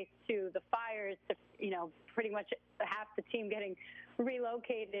took place to the fires to, pretty much half the team getting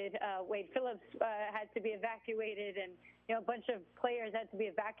relocated. Wade Phillips had to be evacuated, and, a bunch of players had to be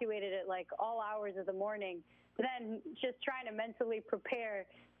evacuated at like all hours of the morning. Then just trying to mentally prepare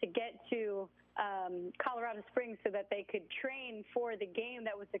to get to Colorado Springs so that they could train for the game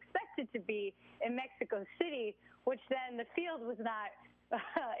that was expected to be in Mexico City, which then the field was not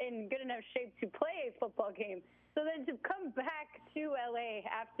in good enough shape to play a football game. So then to come back to LA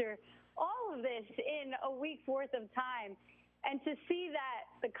after all of this in a week's worth of time, and to see that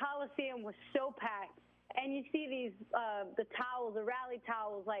the Coliseum was so packed, and you see these the towels, the rally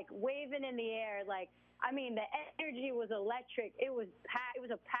towels, like waving in the air, like, I mean, the energy was electric. It was packed. It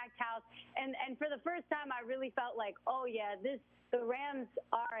was a packed house, and for the first time, I really felt like, oh yeah, the Rams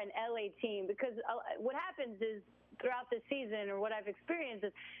are an LA team, because what happens is, throughout the season, or what I've experienced,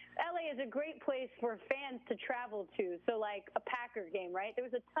 is LA is a great place for fans to travel to. So like a Packer game, right? There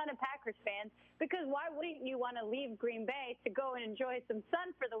was a ton of Packers fans, because why wouldn't you want to leave Green Bay to go and enjoy some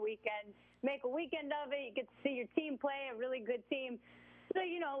sun for the weekend, make a weekend of it? You get to see your team play, a really good team. So,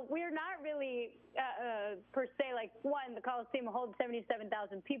 we're not really, per se, like, the Coliseum holds 77,000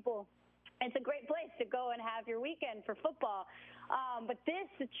 people. It's a great place to go and have your weekend for football. But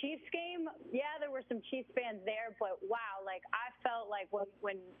the Chiefs game, yeah, there were some Chiefs fans there, but wow, like, I felt like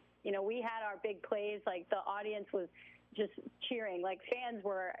when we had our big plays, like, the audience was just cheering. Like, fans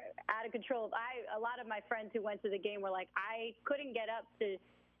were out of control. A lot of my friends who went to the game were like, I couldn't get up to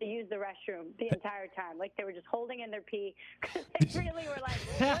use the restroom the entire time. Like, they were just holding in their pee, because they really were like,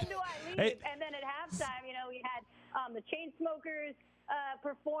 when do I leave? Hey. And then at halftime, we had the Chainsmokers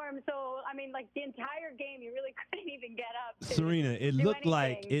perform. So, I mean, like, the entire game, you really couldn't even get up to Serena, it do looked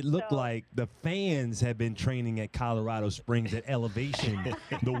anything. like the fans had been training at Colorado Springs at elevation.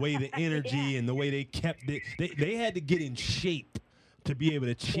 The way the energy and the way they kept it, they had to get in shape to be able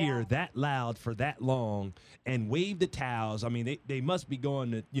to cheer that loud for that long and wave the towels. I mean, they must be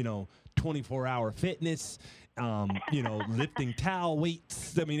going to 24-hour fitness, lifting towel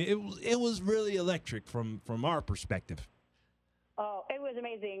weights. I mean, it was really electric from our perspective. Oh, it was was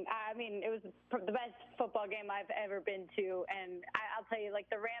amazing. I mean, it was the best football game I've ever been to, and I'll tell you,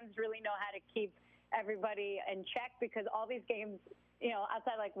 like, the Rams really know how to keep everybody in check because all these games, you know,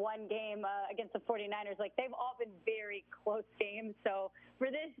 outside like one game against the 49ers, like, they've all been very close games. So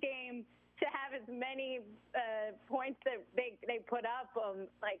for this game to have as many points that they put up,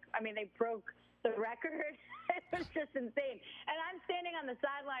 they broke the record. It was just insane. And I'm standing on the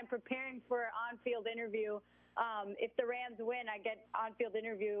sideline preparing for an on-field interview. If the Rams win, I get on-field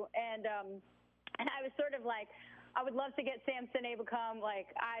interview, and I was sort of like, I would love to get Samson Abucom.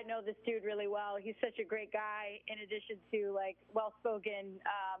 Like, I know this dude really well. He's such a great guy, in addition to like well-spoken,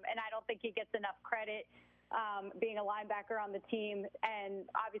 and I don't think he gets enough credit being a linebacker on the team. And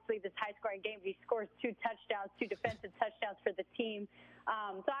obviously, this high-scoring game, he scores 2 touchdowns, 2 defensive touchdowns for the team.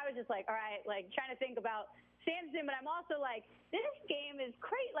 So I was just like, all right, like trying to think about Samson, but I'm also like, this game is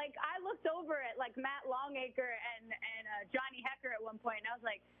great. Like, I looked over at like Matt Longacre and Johnny Hecker at one point, and I was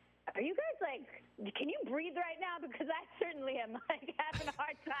like, are you guys like, can you breathe right now? Because I certainly am like having a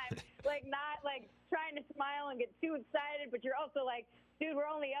hard time, like not like trying to smile and get too excited, but you're also like, dude, we're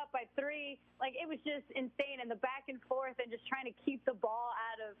only up by 3. Like, it was just insane, and the back and forth and just trying to keep the ball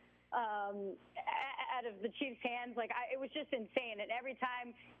out of the Chiefs' hands. Like, it was just insane, and every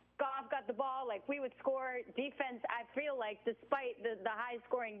time Goff got the ball, like, we would score. Defense, I feel like, despite the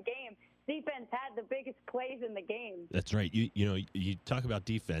high-scoring game, defense had the biggest plays in the game. That's right. You talk about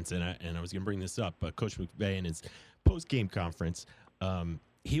defense, and I was going to bring this up, but Coach McVay in his post-game conference,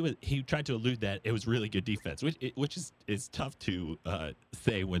 he tried to allude that it was really good defense, which is tough to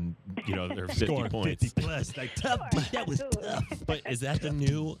say when they're 50 points. 50 plus, like tough. That was tough. But is that the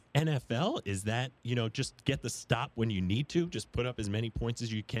new NFL? Is that just get the stop when you need to, just put up as many points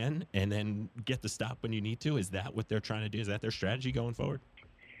as you can, and then get the stop when you need to? Is that what they're trying to do? Is that their strategy going forward?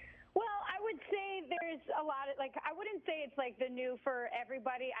 A lot of, like, I wouldn't say it's like the new for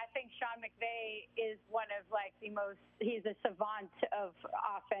everybody. I think Sean McVay is one of like he's a savant of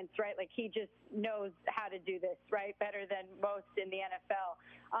offense, right? Like, he just knows how to do this, right? Better than most in the NFL.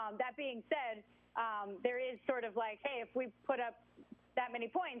 That being said, there is sort of like, hey, if we put up that many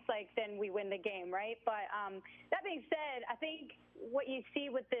points, like, then we win the game, right? But that being said, I think what you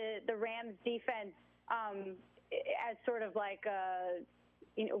see with the Rams defense as sort of like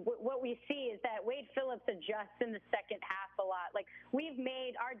what we see is that Wade Phillips adjusts in the second half a lot. Like,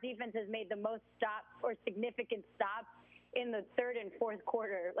 our defense has made the most stops or significant stops in the third and fourth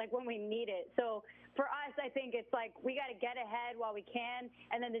quarter, like when we need it. So for us, I think it's like we got to get ahead while we can,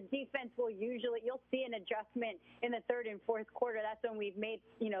 and then the defense will you'll see an adjustment in the third and fourth quarter. That's when we've made,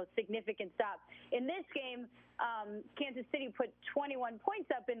 significant stops. In this game, Kansas City put 21 points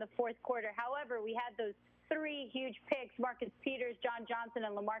up in the fourth quarter. However, we had those 3 huge picks. Marcus Peters, John Johnson,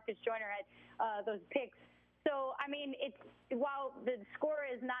 and LaMarcus Joyner had those picks. So, I mean, while the score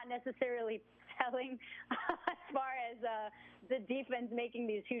is not necessarily telling as far as the defense making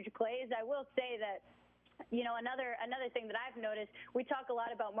these huge plays, I will say that, another thing that I've noticed, we talk a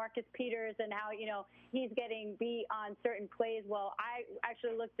lot about Marcus Peters and how, he's getting beat on certain plays. Well, I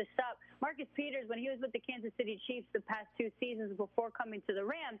actually looked this up. Marcus Peters, when he was with the Kansas City Chiefs the past 2 seasons before coming to the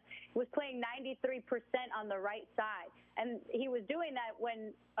Rams, was playing 93% on the right side. And he was doing that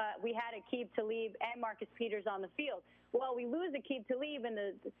when we had Aqib Talib and Marcus Peters on the field. Well, we lose Aqib Talib in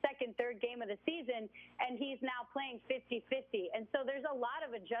the second, third game of the season, and he's now playing 50-50. And so there's a lot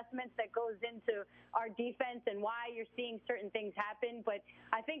of adjustments that goes into our defense and why you're seeing certain things happen. But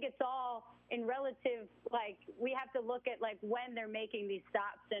I think it's all in relative, like, we have to look at, like, when they're making these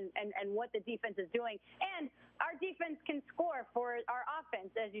stops and what the defense is doing. And our defense can score for our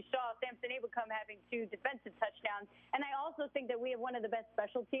offense, as you saw Samson Abucom having 2 defensive touchdowns. And I also think that we have one of the best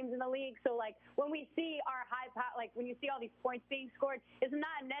special teams in the league. So, like, when we see our when you see all these points being scored, it's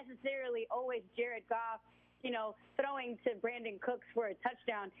not necessarily always Jared Goff, throwing to Brandon Cooks for a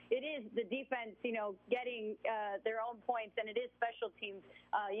touchdown. It is the defense, getting their own points, and it is special teams,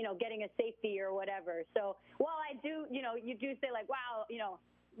 getting a safety or whatever. So while I do, you do say, like, wow,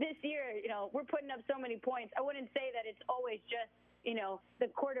 this year, we're putting up so many points, I wouldn't say that it's always just, the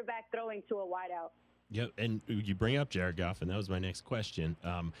quarterback throwing to a wideout. Yeah, and you bring up Jared Goff, and that was my next question.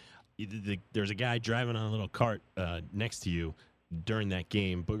 There's a guy driving on a little cart next to you during that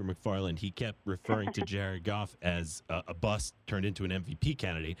game, Booger McFarland. He kept referring to Jared Goff as a bust turned into an MVP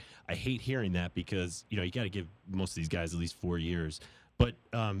candidate. I hate hearing that because, you got to give most of these guys at least 4 years. But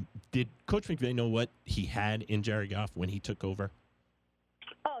did Coach McVay know what he had in Jared Goff when he took over?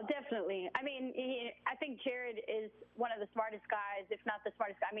 Oh, definitely. I mean, I think Jared is one of the smartest guys, if not the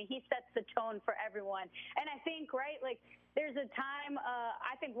smartest guy. I mean, he sets the tone for everyone. And I think, right, like, there's a time,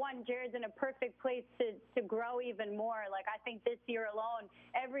 I think, one, Jared's in a perfect place to grow even more. Like, I think this year alone,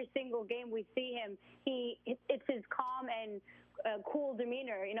 every single game we see him, it's his calm and cool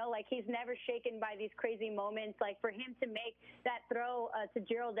demeanor, like he's never shaken by these crazy moments. Like, for him to make that throw to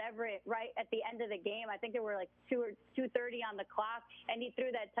Gerald Everett right at the end of the game, I think there were like 2:30 on the clock, and he threw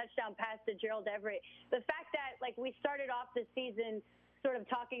that touchdown pass to Gerald Everett. The fact that, like, we started off the season sort of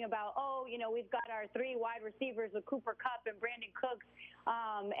talking about, we've got our 3 wide receivers with Cooper Kupp and Brandon Cooks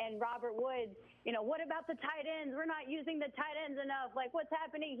and Robert Woods. What about the tight ends? We're not using the tight ends enough. Like, what's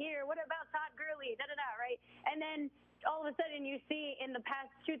happening here? What about Todd Gurley? Right? And then all of a sudden you see in the past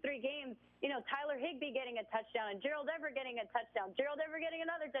 2-3 games, Tyler Higbee getting a touchdown and Gerald Everett getting a touchdown, Gerald Everett getting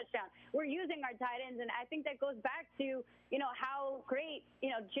another touchdown. We're using our tight ends, and I think that goes back to, how great,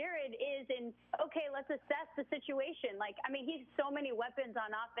 Jared is in, okay, let's assess the situation. Like, I mean, he's so many weapons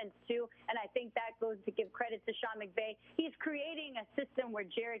on offense too, and I think that goes to give credit to Sean McVay. He's creating a system where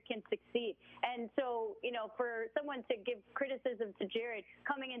Jared can succeed. And so, for someone to give criticism to Jared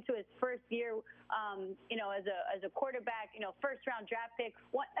coming into his first year, as a quarterback, first round draft pick,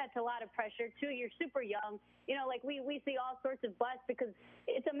 that's a lot of pressure. 2, you're super young. Like we see all sorts of busts because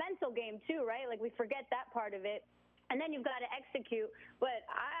it's a mental game too, right? Like, we forget that part of it. And then you've got to execute. But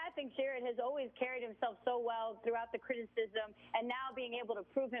I think Jared has always carried himself so well throughout the criticism, and now being able to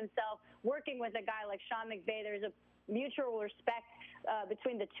prove himself working with a guy like Sean McVay, there's a mutual respect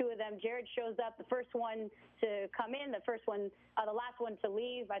between the two of them. Jared shows up, the first one to come in, the last one to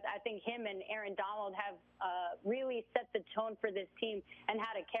leave. I think him and Aaron Donald have really set the tone for this team and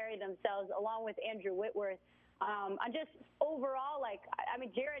how to carry themselves, along with Andrew Whitworth. I'm just overall,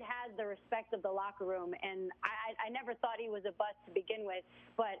 Jared has the respect of the locker room, and I never thought he was a bust to begin with.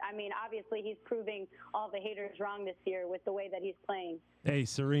 But, obviously he's proving all the haters wrong this year with the way that he's playing. Hey,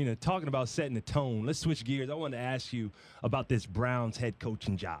 Serena, talking about setting the tone, let's switch gears. I want to ask you about this Browns head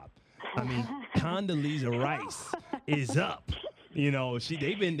coaching job. Condoleezza Rice is up.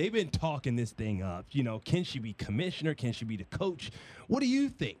 They've been talking this thing up. Can she be commissioner? Can she be the coach? What do you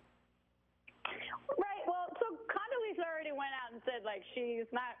think? Said, like, she's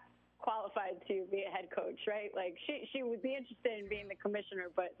not qualified to be a head coach, right? Like, she would be interested in being the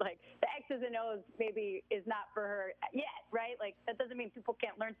commissioner, but, like, the X's and O's maybe is not for her yet, right? Like, that doesn't mean people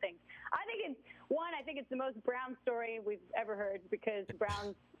can't learn things. I think it's the most Brown story we've ever heard, because the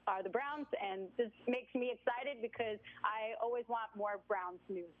Browns are the Browns, and this makes me excited because I always want more Browns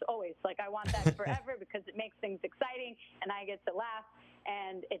news, always. Like, I want that forever because it makes things exciting, and I get to laugh.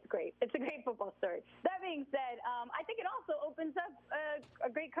 And it's great. It's a great football story. That being said, I think it also opens up a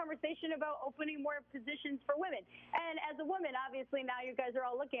great conversation about opening more positions for women. And as a woman, obviously, now you guys are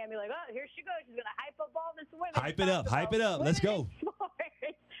all looking at me like, oh, here she goes. She's going to hype up all this women. Hype it up. Let's go.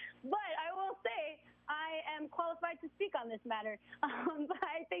 But I will say, I am qualified to speak on this matter. But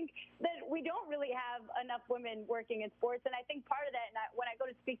I think that we don't really have enough women working in sports. And I think part of that, and when I go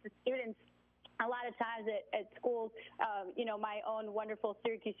to speak to students, a lot of times at schools, my own wonderful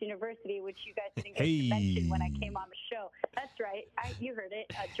Syracuse University, which you guys didn't get to mention when I came on the show. That's right. You heard it,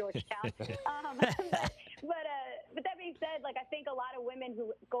 Georgetown. But that being said, like, I think a lot of women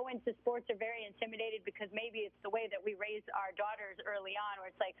who go into sports are very intimidated because maybe it's the way that we raise our daughters early on, where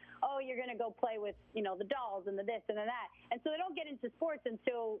it's like, oh, you're going to go play with, the dolls and the this and the that. And so they don't get into sports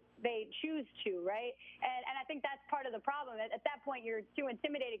until they choose to, right? And I think that's part of the problem. At that point, you're too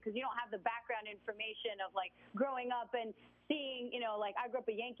intimidated because you don't have the background information of, like, growing up and seeing, like, I grew up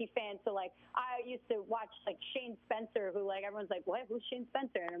a Yankee fan, so, like, I used to watch, like, Shane Spencer, who, like, everyone's like, what? Who's Shane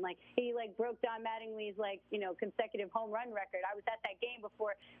Spencer? And I'm like, he, like, broke Don Mattingly's, like, consecutive home run record. I was at that game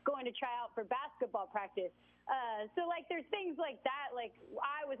before going to try out for basketball practice. So, like, there's things like that. Like,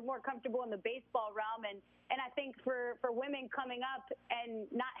 I was more comfortable in the baseball realm, and I think for women coming up and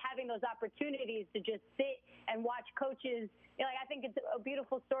not having those opportunities to just sit and watch coaches, I think it's a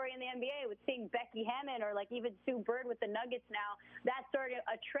beautiful story in the NBA with seeing Becky Hammon or, like, even Sue Bird with the Nuggets now. That's sort of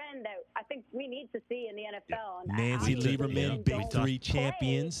a trend that I think we need to see in the NFL. And Nancy Lieberman, Big Three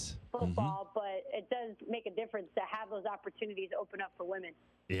champions. Football, but it does make a difference to have those opportunities open up for women.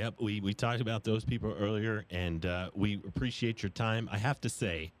 Yep, we talked about those people earlier, and we appreciate your time. I have to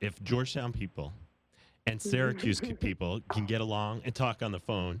say, if Georgetown people and Syracuse people can get along and talk on the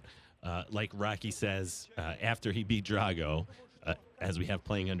phone, like Rocky says after he beat Drago, as we have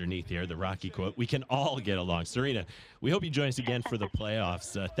playing underneath here, the Rocky quote, we can all get along. Serena, we hope you join us again for the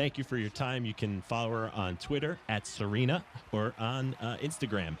playoffs. Thank you for your time. You can follow her on Twitter at Serena or on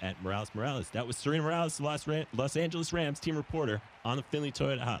Instagram at Morales. That was Serena Morales, Los Angeles Rams team reporter on the Finley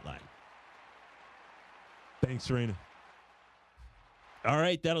Toyota Hotline. Thanks, Serena. All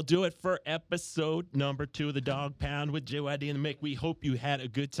right, that'll do it for episode number 2 of the Dog Pound with JYD and the Mick. We hope you had a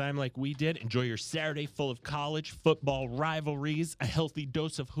good time like we did. Enjoy your Saturday full of college football rivalries, a healthy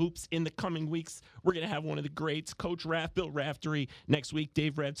dose of hoops. In the coming weeks, we're going to have one of the greats, Coach Raff, Bill Raftery. Next week,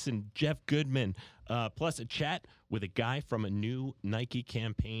 Dave Revson, Jeff Goodman, plus a chat with a guy from a new Nike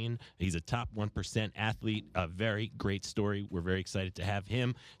campaign. He's a top 1% athlete. A very great story. We're very excited to have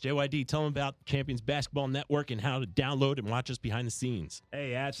him. JYD, tell him about Champions Basketball Network and how to download and watch us behind the scenes.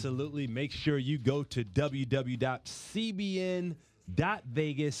 Hey, absolutely. Make sure you go to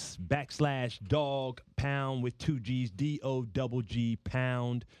www.cbn.vegas/dogpound with 2 G's, DOGG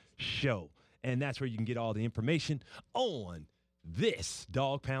pound show. And that's where you can get all the information on this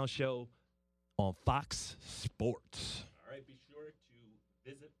Dog Pound show on Fox Sports. All right,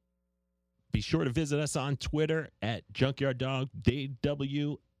 be sure to visit us on Twitter at Junkyard Dog,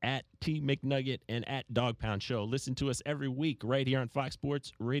 DW, at T McNugget, and at Dog Pound Show. Listen to us every week right here on Fox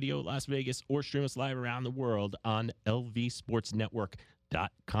Sports Radio Las Vegas, or stream us live around the world on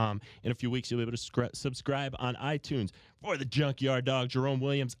lvsportsnetwork.com. In a few weeks, you'll be able to subscribe on iTunes. For the Junkyard Dog, Jerome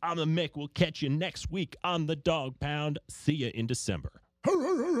Williams, I'm the Mick. We'll catch you next week on the Dog Pound. See you in December.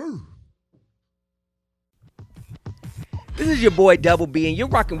 This is your boy Double B, and you're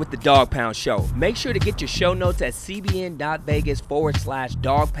rocking with the Dog Pound Show. Make sure to get your show notes at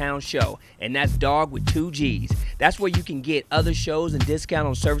cbn.vegas/Dog Pound Show, and that's dog with 2 G's. That's where you can get other shows and discount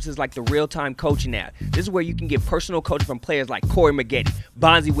on services like the real-time coaching app. This is where you can get personal coaching from players like Corey Maggette,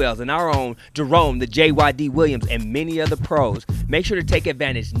 Bonzi Wells, and our own Jerome, the JYD Williams, and many other pros. Make sure to take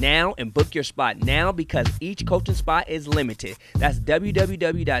advantage now and book your spot now, because each coaching spot is limited. That's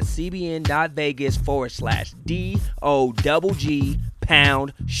www.cbn.vegas/DOGG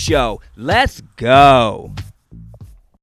pound show. Let's go.